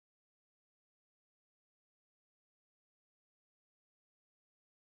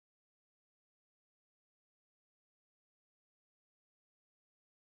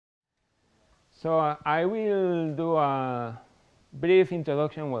So I will do a brief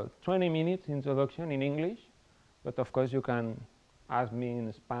introduction, well, 20 minutes introduction in English, but of course you can ask me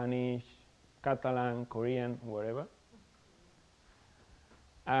in Spanish, Catalan, Korean, wherever,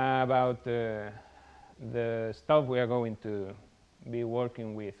 about the stuff we are going to be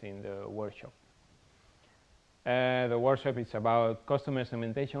working with in the workshop. The workshop is about customer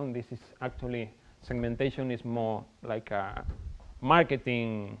segmentation. This is actually, segmentation is more like a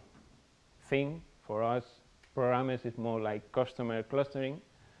marketing thing. For us programmers, it's more like customer clustering.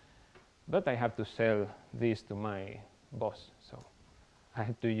 But I have to sell this to my boss, so I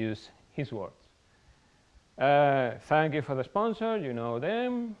have to use his words. Thank you for the sponsor, you know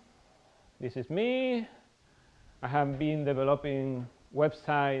them. This is me. I have been developing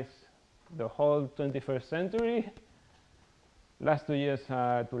websites the whole 21st century. Last 2 years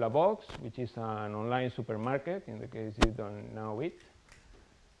to La Box, which is an online supermarket, in the case you don't know it.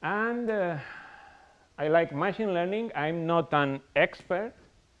 And I like machine learning. I'm not an expert.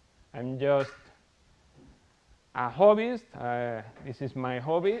 I'm just a hobbyist. This is my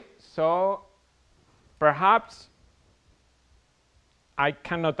hobby. So perhaps I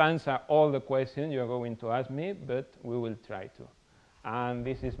cannot answer all the questions you're going to ask me, but we will try to. And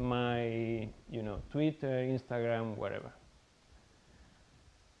this is my, Twitter, Instagram, whatever.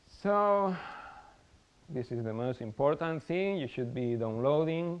 So this is the most important thing you should be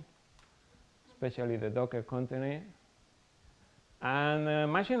downloading, especially the Docker container. And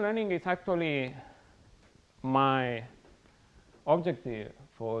machine learning is actually my objective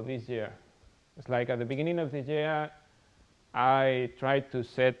for this year. It's like at the beginning of the year, I tried to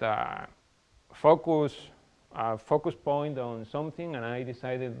set a focus point on something, and I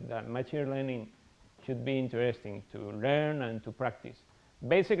decided that machine learning should be interesting to learn and to practice.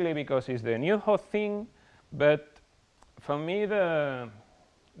 Basically because it's the new hot thing, but for me the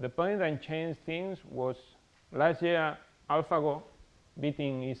point that changed things was last year AlphaGo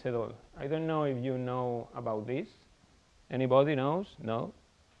beating Isedol. I don't know if you know about this. Anybody knows? No?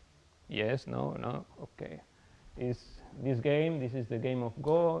 Yes? No? No? Okay. Is this game, this is the game of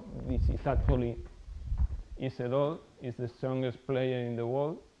Go. This is actually Isedol is the strongest player in the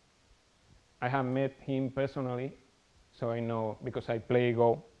world. I have met him personally, so I know, because I play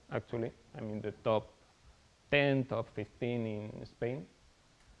Go, actually. I'm in the top 10, top 15 in Spain.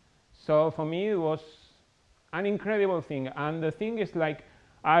 So for me, it was an incredible thing. And the thing is, like,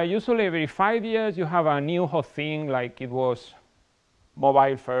 usually every 5 years, you have a new hot thing, like it was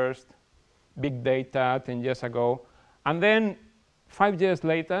mobile first, big data 10 years ago. And then 5 years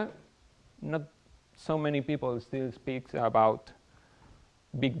later, not so many people still speak about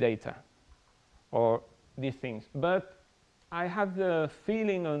big data or these things. But I have the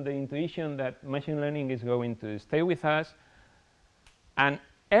feeling and the intuition that machine learning is going to stay with us, and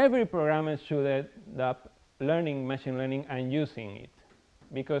every programmer should end up learning machine learning and using it,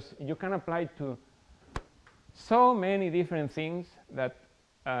 because you can apply to so many different things that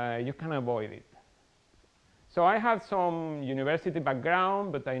you can avoid it. So I have some university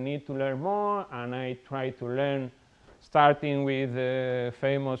background, but I need to learn more, and I try to learn starting with the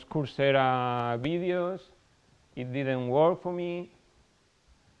famous Coursera videos. It didn't work for me,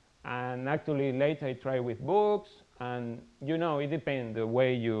 and actually later I tried with books, and it depends the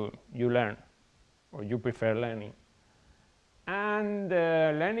way you learn, or you prefer learning. And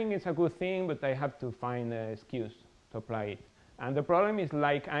learning is a good thing, but I have to find an excuse to apply it. And the problem is,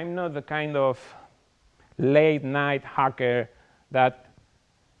 like, I'm not the kind of late night hacker that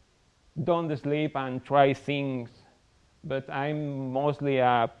don't sleep and try things, but I'm mostly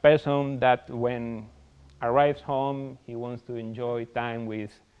a person that when arrives home, he wants to enjoy time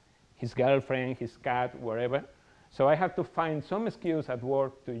with his girlfriend, his cat, wherever. So I have to find some excuse at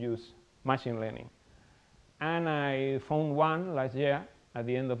work to use machine learning. And I found one last year, at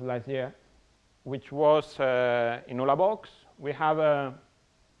the end of last year, which was in Olabox. We have a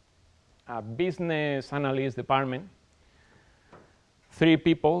business analyst department, 3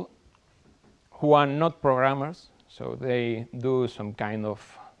 people who are not programmers, so they do some kind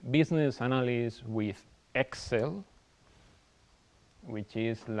of business analysis with Excel, which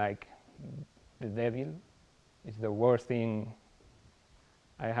is like the devil. It's the worst thing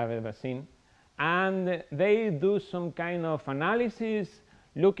I have ever seen. And they do some kind of analysis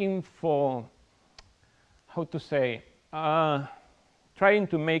looking for, how to say, trying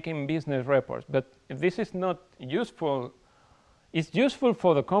to make business reports. But if this is not useful, it's useful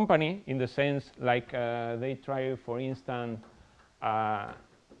for the company in the sense, like they try, for instance,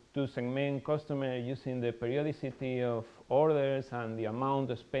 to segment customers using the periodicity of orders and the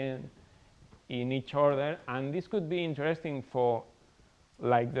amount spent in each order. And this could be interesting for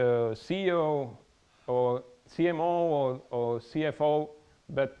like the CEO or CMO or CFO,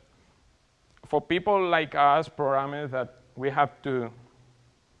 but for people like us, programmers, that we have to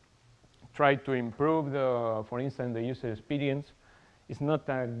try to improve the, for instance, the user experience, it's not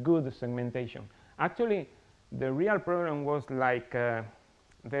a good segmentation. Actually, the real problem was like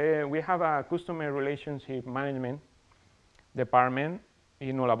we have a customer relationship management department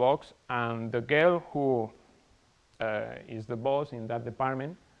in Olabox, and the girl who is the boss in that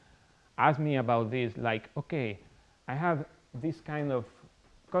department asked me about this, like, okay, I have this kind of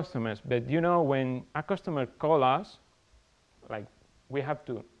customers, but you know, when a customer calls us, like, we have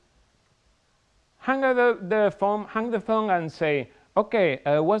to hang the phone and say, okay,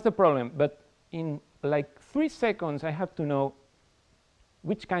 what's the problem? But in like 3 seconds, I have to know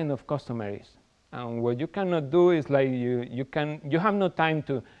which kind of customer is. And what you cannot do is like you have no time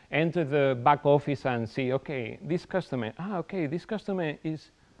to enter the back office and see, okay, this customer, okay, this customer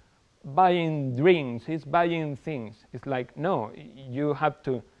is buying drinks, he's buying things. It's like, no, you have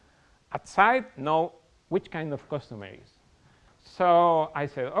to, at sight, know which kind of customer is. So I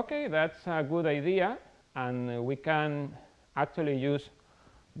said, okay, that's a good idea, and we can actually use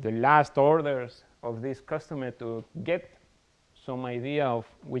the last orders of this customer to get some idea of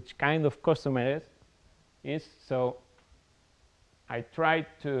which kind of customer it is. So I tried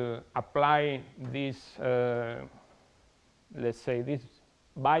to apply this, let's say, this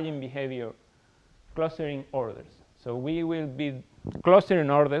buying behavior clustering orders. So we will be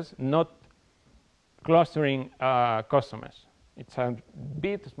clustering orders, not clustering customers. It's a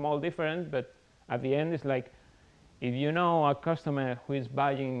bit small difference, but at the end it's like, if you know a customer who is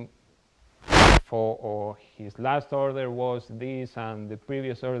buying for, or his last order was this and the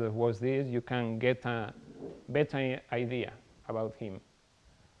previous order was this, you can get a better idea about him.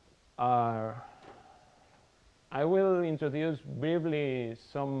 I will introduce briefly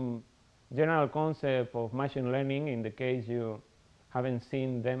some general concept of machine learning in the case you haven't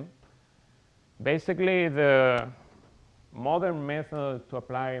seen them. Basically, the modern method to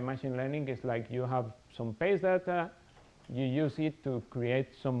apply machine learning is like you have some base data, you use it to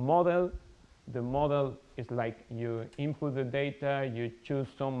create some model. The model is like you input the data, you choose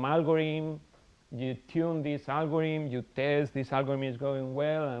some algorithm, you tune this algorithm, you test this algorithm is going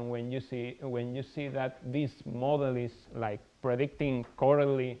well, and when you see that this model is like predicting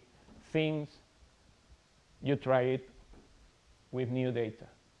correctly things, you try it with new data.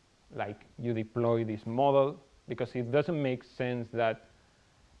 Like you deploy this model, because it doesn't make sense that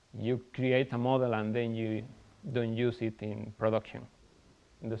you create a model and then you don't use it in production.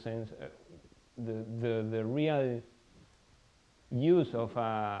 In the sense, the real use of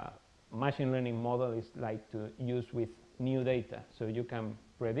a machine learning model is like to use with new data. So you can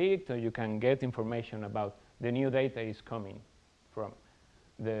predict, or you can get information about the new data is coming from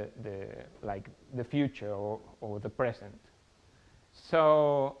the future or the present.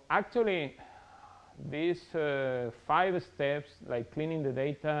 So actually, these 5 steps, like cleaning the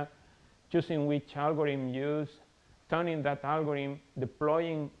data, choosing which algorithm use, turning that algorithm,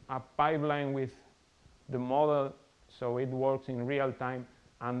 deploying a pipeline with the model so it works in real time,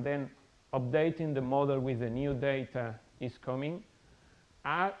 and then updating the model with the new data is coming,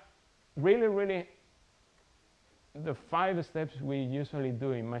 are really the 5 steps we usually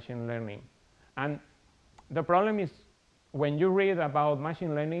do in machine learning. And the problem is, when you read about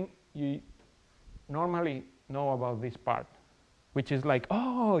machine learning, you normally know about this part, which is like,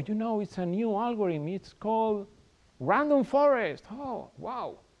 oh, you know, it's a new algorithm, it's called random forest. Oh,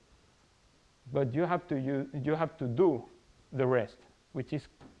 wow. But you have to do the rest, which is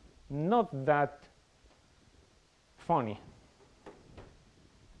not that funny.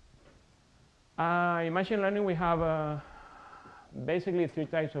 In machine learning, we have basically 3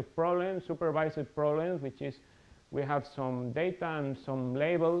 types of problems. Supervised problems, which is we have some data and some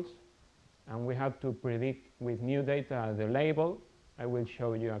labels, and we have to predict with new data the label. I will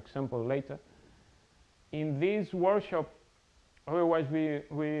show you an example later. In this workshop, otherwise we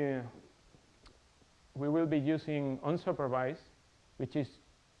will be using unsupervised, which is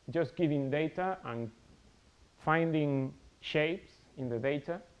just giving data and finding shapes in the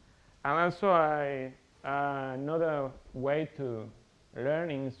data. And also another way to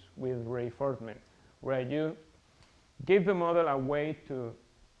learn is with reinforcement, where you give the model a way to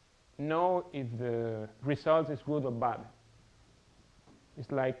know if the result is good or bad.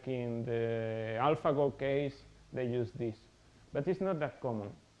 It's like in the AlphaGo case, they use this. But it's not that common.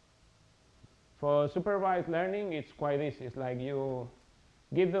 For supervised learning, it's quite easy. It's like you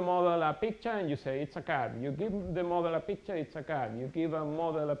give the model a picture and you say, it's a cat. You give the model a picture, it's a cat. You give a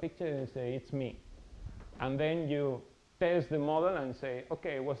model a picture and you say, it's me. And then you test the model and say,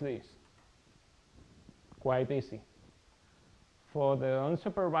 okay, what's this? Quite easy. For the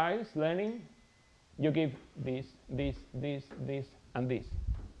unsupervised learning, you give this, and this.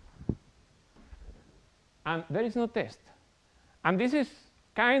 And there is no test. And this is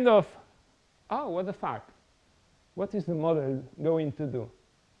kind of, oh, what the fuck? What is the model going to do?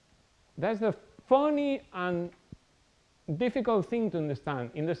 That's the funny and difficult thing to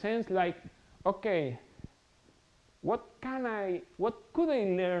understand, in the sense like, okay, what could I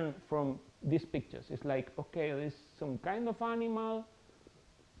learn from these pictures? It's like, okay, there's some kind of animal.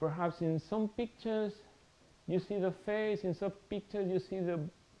 Perhaps in some pictures you see the face, in some pictures you see the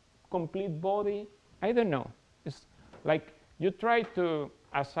complete body. I don't know. It's like you try to,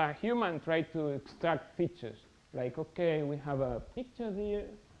 as a human, try to extract features. Like, okay, we have a picture here,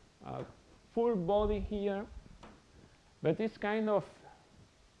 a full body here, but this kind of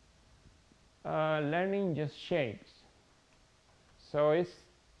learning just shapes. So it's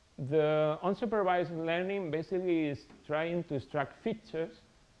the unsupervised learning basically is trying to extract features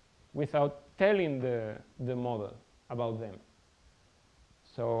without telling the model about them.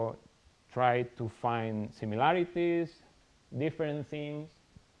 So try to find similarities, different things.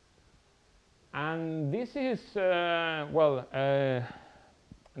 And this is, there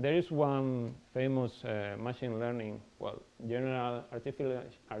is one famous machine learning, general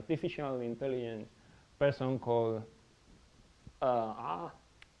artificial intelligence person called, I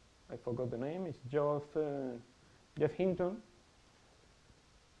forgot the name, it's Jeff Hinton,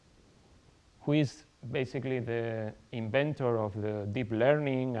 who is basically the inventor of the deep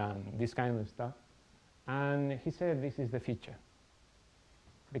learning and this kind of stuff. And he said this is the future,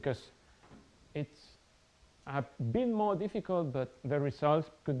 because it's a bit more difficult, but the results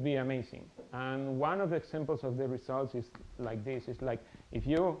could be amazing. And one of the examples of the results is like this. It's like if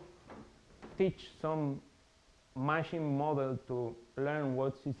you teach some machine model to learn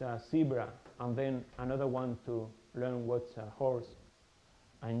what is a zebra, and then another one to learn what's a horse,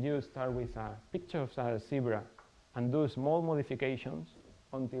 and you start with a picture of a zebra and do small modifications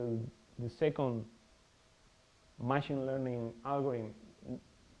until the second machine learning algorithm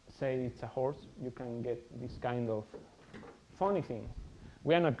say it's a horse, you can get this kind of funny things.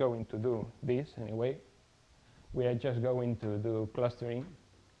 We are not going to do this anyway. We are just going to do clustering.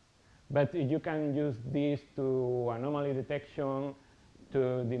 But you can use this to anomaly detection,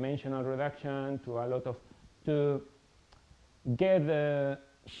 to dimensional reduction, to a lot of, to get the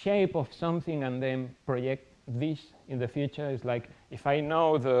shape of something and then project this in the future. It's like if I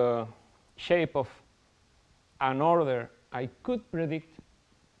know the shape of an order, I could predict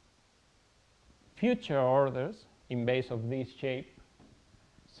future orders in base of this shape.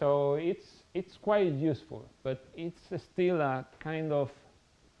 So it's quite useful, but it's still a kind of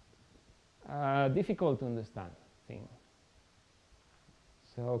difficult to understand thing.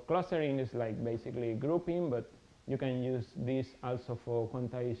 So clustering is like basically grouping, but you can use this also for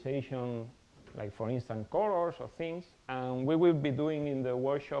quantization, like for instance colors or things. And we will be doing in the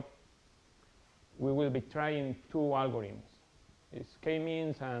workshop, we will be trying two algorithms. It's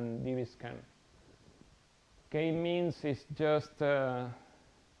k-means and dbscan. K-means is just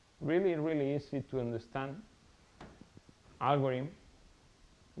really, really easy to understand algorithm,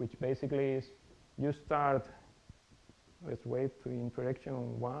 which basically is you start, let's wait to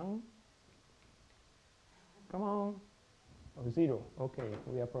interaction 1. Come on. Oh, 0. Okay,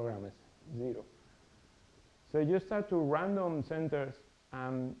 we are programmers. 0. So you start to random centers,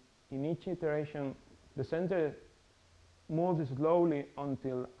 and in each iteration, the center moves slowly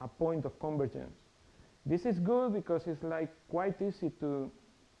until a point of convergence. This is good because it's like quite easy to,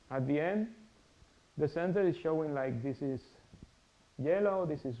 at the end, the center is showing like this is yellow,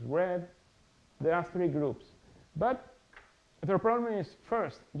 this is red. There are 3 groups. But the problem is,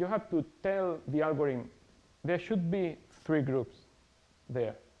 first, you have to tell the algorithm there should be 3 groups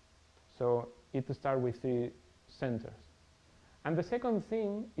there. So it starts with 3 centers. And the second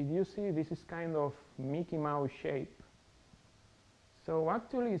thing, if you see, this is kind of Mickey Mouse shape. So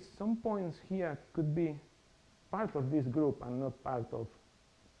actually, some points here could be part of this group and not part of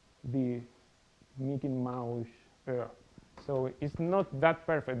the Mickey Mouse area. So it's not that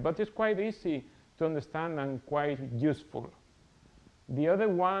perfect, but it's quite easy to understand and quite useful. The other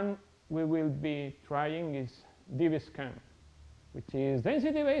one we will be trying is dbscan, which is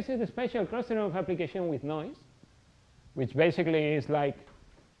density-based spatial clustering of application with noise, which basically is like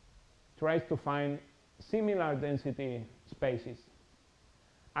tries to find similar density spaces.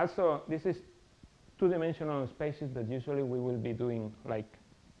 Also, this is 2-dimensional spaces, but usually we will be doing like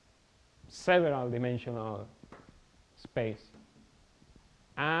several dimensional space.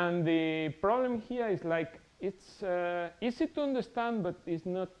 And the problem here is like it's easy to understand, but it's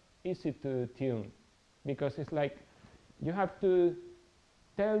not easy to tune, because it's like you have to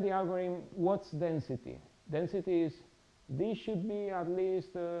tell the algorithm what's density. Density is this should be at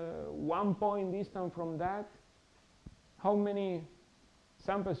least 1 point distant from that. How many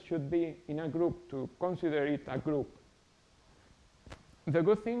samples should be in a group to consider it a group? The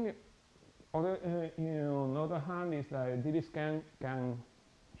good thing, on the other hand, is that DBScan can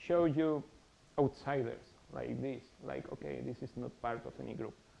show you outsiders like this, like, okay, this is not part of any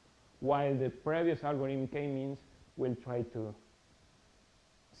group. While the previous algorithm, k-means, will try to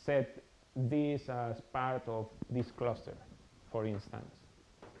set this as part of this cluster, for instance.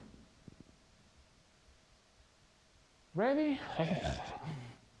 Ready?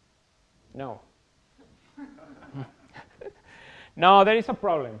 No. No, there is a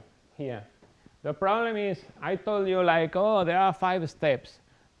problem here. The problem is, I told you, like, oh, there are 5 steps,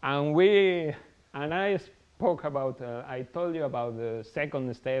 and I spoke about, I told you about the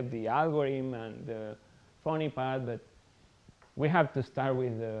second step, the algorithm, and the funny part, but we have to start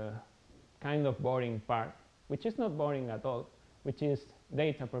with the kind of boring part, which is not boring at all, which is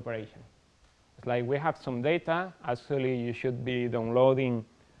data preparation. It's like we have some data. Actually, you should be downloading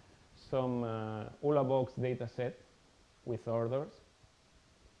some Ulabox data set with orders,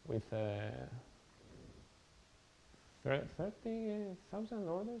 with 30,000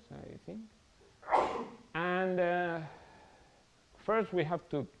 orders, I think. And first, we have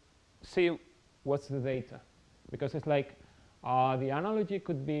to see what's the data, because it's like the analogy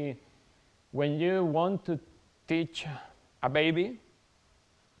could be when you want to teach a baby,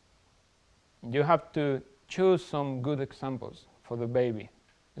 you have to choose some good examples for the baby.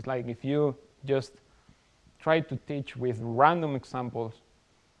 It's like if you just try to teach with random examples,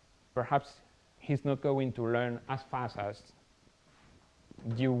 perhaps he's not going to learn as fast as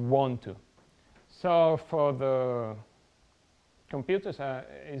you want to. So for the computers,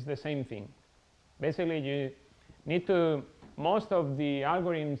 it's the same thing. Basically, you need to, most of the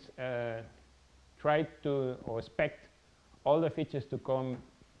algorithms try to, or expect all the features to come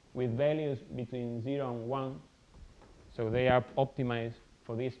with values between 0 and 1. So they are optimized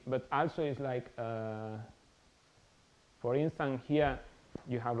for this. But also it's like, for instance, here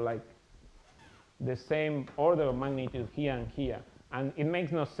you have like the same order of magnitude here and here. And it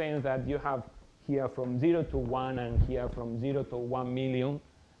makes no sense that you have here from 0 to 1 and here from 0 to 1 million,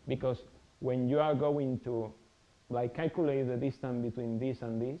 because when you are going to like calculate the distance between this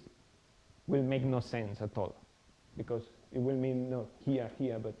and this, will make no sense at all, because it will mean not here,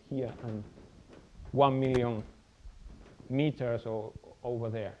 here, but here and 1 million meters or over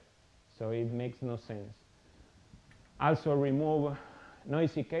there. So it makes no sense. Also remove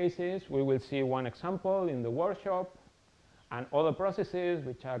noisy cases. We will see one example in the workshop, and other processes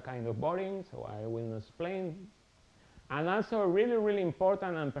which are kind of boring, so I will not explain. And also really, really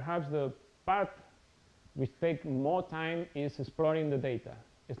important, and perhaps the part which takes more time, is exploring the data.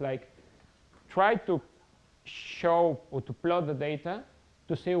 It's like try to show or to plot the data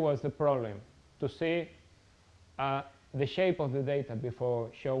to see what's the problem, to see the shape of the data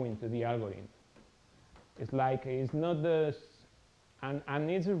before showing to the algorithm. It's like it's not the, and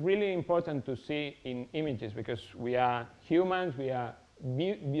it's really important to see in images, because we are humans, we are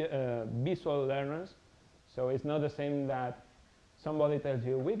visual learners, so it's not the same that somebody tells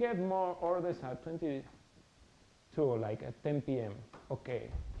you, we get more orders at 22, like at 10 p.m.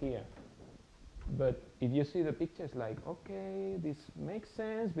 Okay, here. But if you see the pictures, like, okay, this makes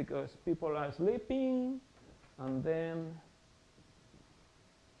sense because people are sleeping, and then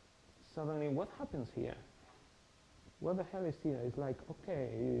suddenly what happens here? What the hell is here? It's like, okay,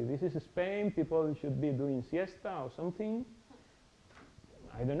 this is Spain, people should be doing siesta or something.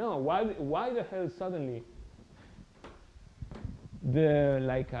 I don't know, why the hell suddenly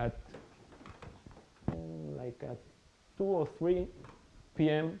like at 2 or 3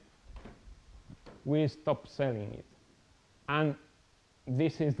 p.m. we stop selling it. And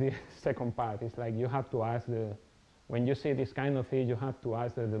this is the second part. It's like you have to ask when you see this kind of thing, you have to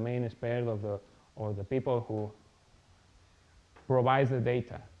ask the domain expert or the people who provides the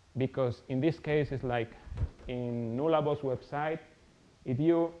data. Because in this case, it's like in Nullabos website, if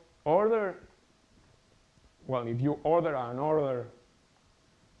you order, well, if you order an order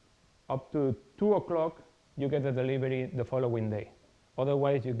up to 2 o'clock, you get the delivery the following day.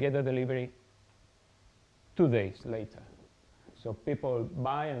 Otherwise, you get the delivery 2 days later. So people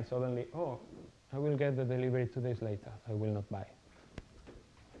buy and suddenly, oh, I will get the delivery 2 days later. I will not buy.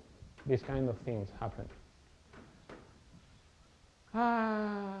 These kind of things happen.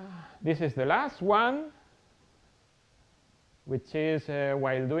 This is the last one, which is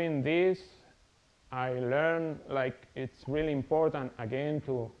while doing this, I learned like it's really important, again,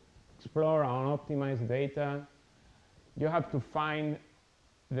 to explore and optimize data. You have to find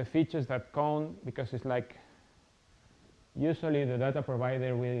the features that count, because it's like usually the data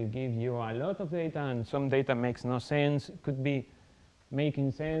provider will give you a lot of data, and some data makes no sense. It could be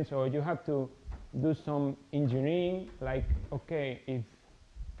making sense, or you have to do some engineering, like, okay, if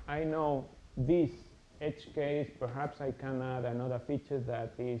I know this edge case, perhaps I can add another feature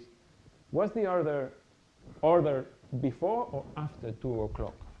that is, what's the order before or after 2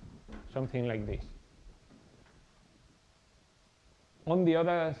 o'clock? Something like this. On the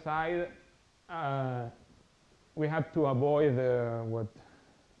other side, we have to avoid what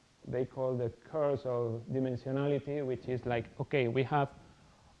they call the curse of dimensionality, which is like, okay, we have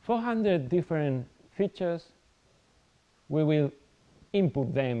 400 different features. We will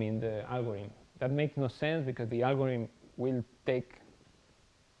input them in the algorithm. That makes no sense, because the algorithm will take,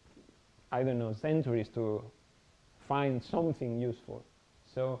 I don't know, centuries to find something useful.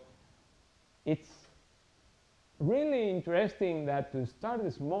 So it's really interesting that to start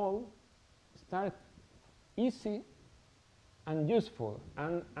small, start easy and useful.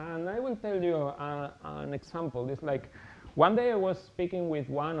 And I will tell you an example. It's like, one day I was speaking with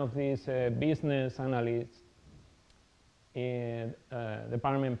one of these business analysts,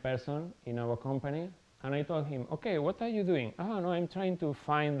 department person in our company, and I told him, okay, what are you doing? Oh, no, I'm trying to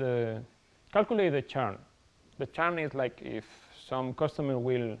calculate the churn. The churn is like if some customer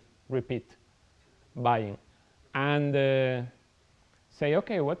will repeat buying. And say,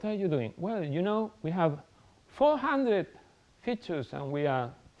 okay, what are you doing? Well, you know, we have 400 features, and we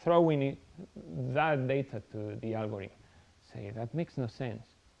are throwing that data to the algorithm. Say, that makes no sense.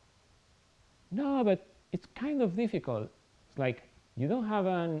 No, but it's kind of difficult. It's like, you don't have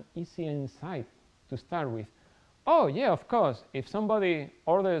an easy insight to start with. Oh, yeah, of course. If somebody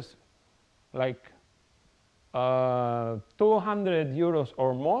orders like 200 euros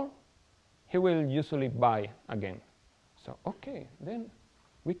or more, he will usually buy again. So, okay, then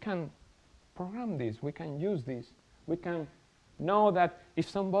we can program this. We can use this. We can know that if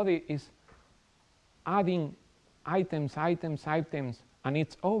somebody is adding items, and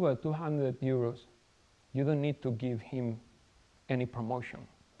it's over 200 euros, you don't need to give him any promotion,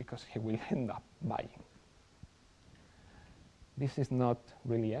 because he will end up buying. This is not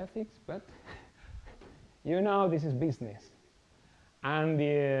really ethics, but you know, this is business. And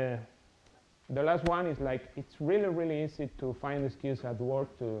the last one is like, it's really, really easy to find skills at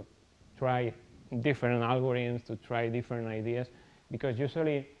work to try different algorithms, to try different ideas, because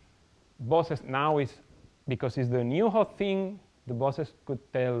usually bosses now because it's the new hot thing, the bosses could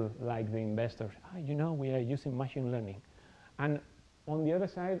tell like the investors, you know, we are using machine learning. And on the other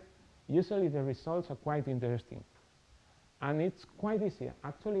side, usually the results are quite interesting. And it's quite easy.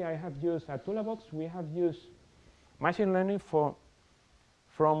 Actually, I have used at Toolbox, we have used machine learning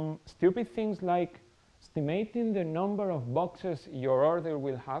from stupid things like estimating the number of boxes your order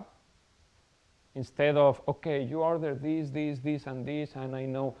will have, instead of, okay, you order this, and this, and I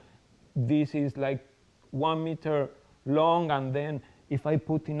know this is like 1 meter long, and then if I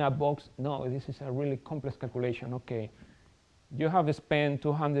put in a box, no, this is a really complex calculation. Okay, you have spent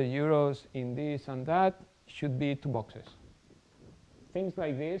 200 euros in this and that, should be 2 boxes. Things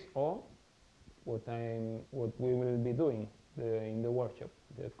like this, or what we will be doing in the workshop,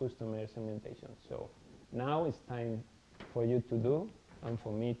 the customer segmentation. So now it's time for you to do and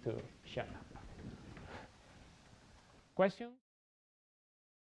for me to shut up. Question?